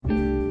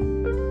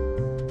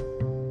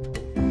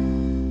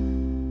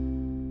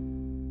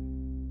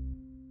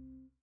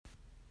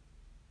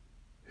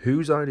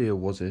Whose idea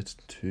was it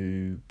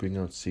to bring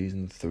out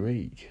season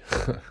 3?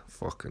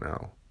 Fucking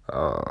hell.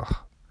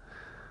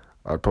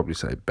 I'd probably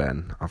say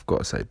Ben. I've got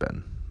to say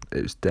Ben.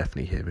 It was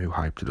definitely him who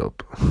hyped it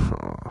up.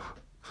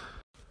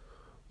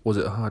 Was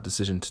it a hard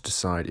decision to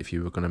decide if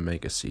you were going to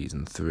make a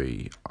season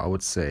 3? I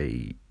would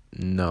say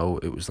no.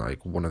 It was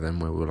like one of them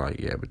where we were like,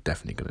 yeah, we're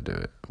definitely going to do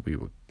it.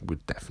 We're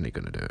definitely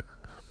going to do it.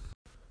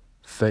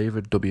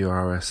 Favourite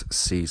WRS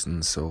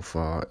season so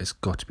far? It's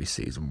got to be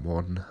season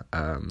 1.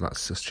 That's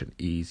such an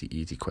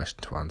easy question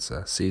to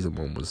answer. Season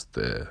 1 was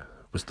the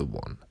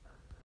one.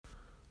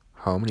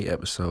 How many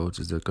episodes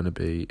is there going to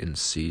be in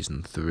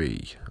season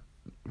 3?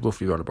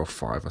 Roughly around about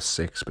 5 or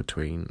 6,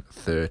 between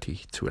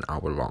 30 to an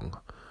hour long.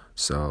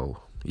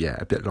 So yeah,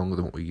 a bit longer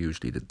than what we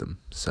usually did them.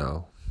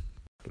 So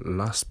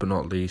last but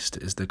not least,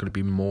 is there going to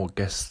be more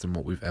guests than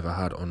what we've ever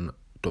had on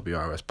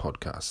WRS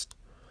podcast?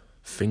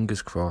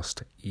 Fingers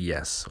crossed,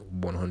 yes,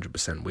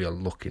 100%. We are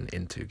looking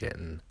into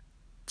getting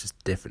just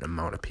different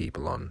amount of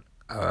people on.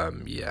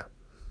 Yeah.